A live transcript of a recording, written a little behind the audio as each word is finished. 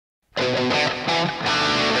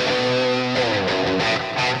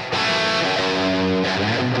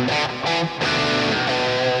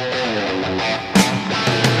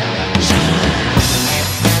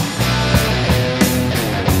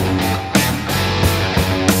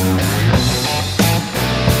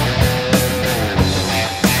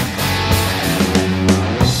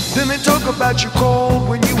about you cold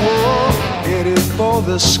when you were headed for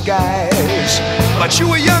the skies. But you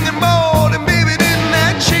were young and bold, and baby, didn't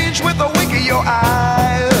that change with a wink of your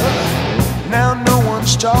eye? Now no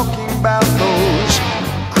one's talking about those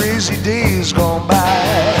crazy days gone by.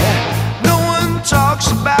 No one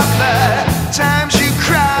talks about the times you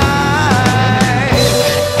cried.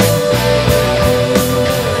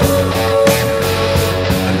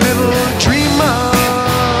 A little dreamer,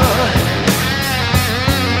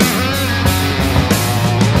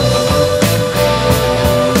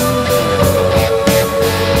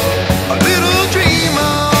 a little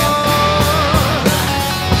dreamer.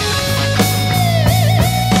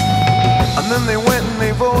 And then they went and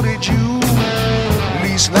they voted you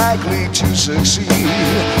least likely to succeed.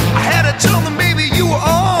 I had to tell them, baby, you were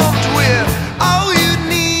armed with all you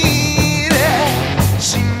need.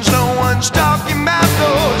 Seems no one's talking about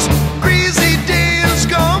those crazy days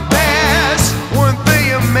gone past. Weren't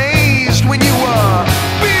they amazed when you were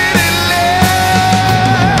pitiless?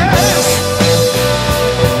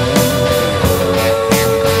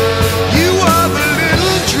 You are the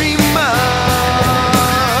little dreamer.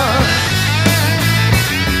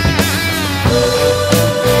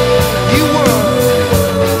 You were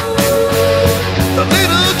the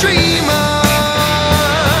little dreamer.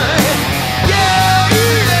 Yeah,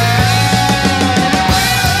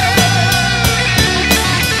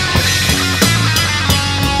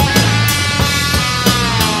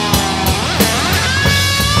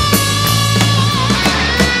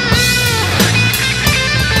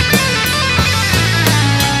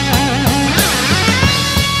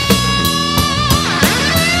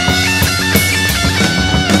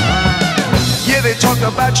 yeah, they talked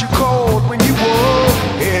about you cold when you were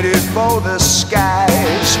headed for the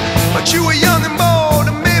skies.